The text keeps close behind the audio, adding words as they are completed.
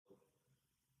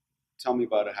tell me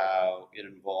about how it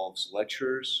involves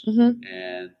lectures Mm-hmm.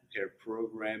 and pair Mm-hmm.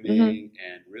 programming,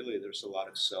 and really there's a lot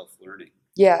of self-learning,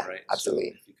 Yeah, right? So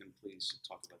absolutely. if you can please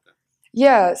talk about that.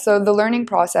 Yeah, so the learning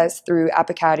process through App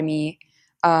Academy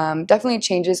definitely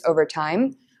changes over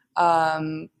time.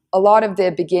 A lot of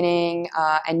the beginning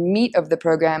and meat of the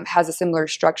program has a similar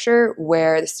structure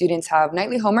where the students have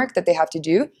nightly homework that they have to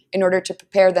do in order to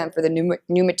prepare them for the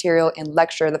new material in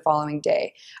lecture the following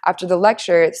day. After the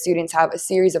lecture, the students have a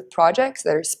series of projects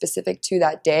that are specific to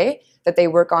that day that they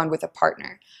work on with a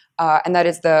partner. And that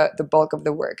is the bulk of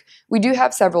the work. We do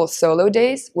have several solo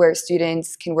days where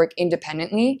students can work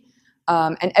independently,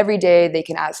 and every day they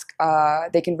can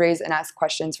raise and ask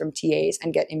questions from TAs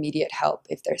and get immediate help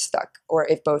if they're stuck or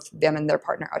if both them and their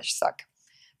partner are stuck.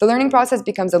 The learning process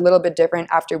becomes a little bit different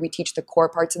after we teach the core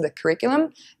parts of the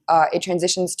curriculum. It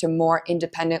transitions to more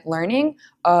independent learning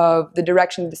of the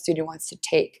direction the student wants to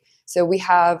take. So we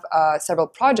have several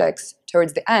projects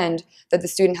towards the end that the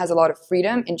student has a lot of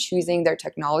freedom in choosing their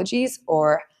technologies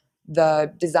or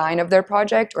the design of their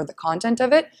project or the content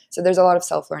of it. So there's a lot of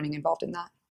self-learning involved in that.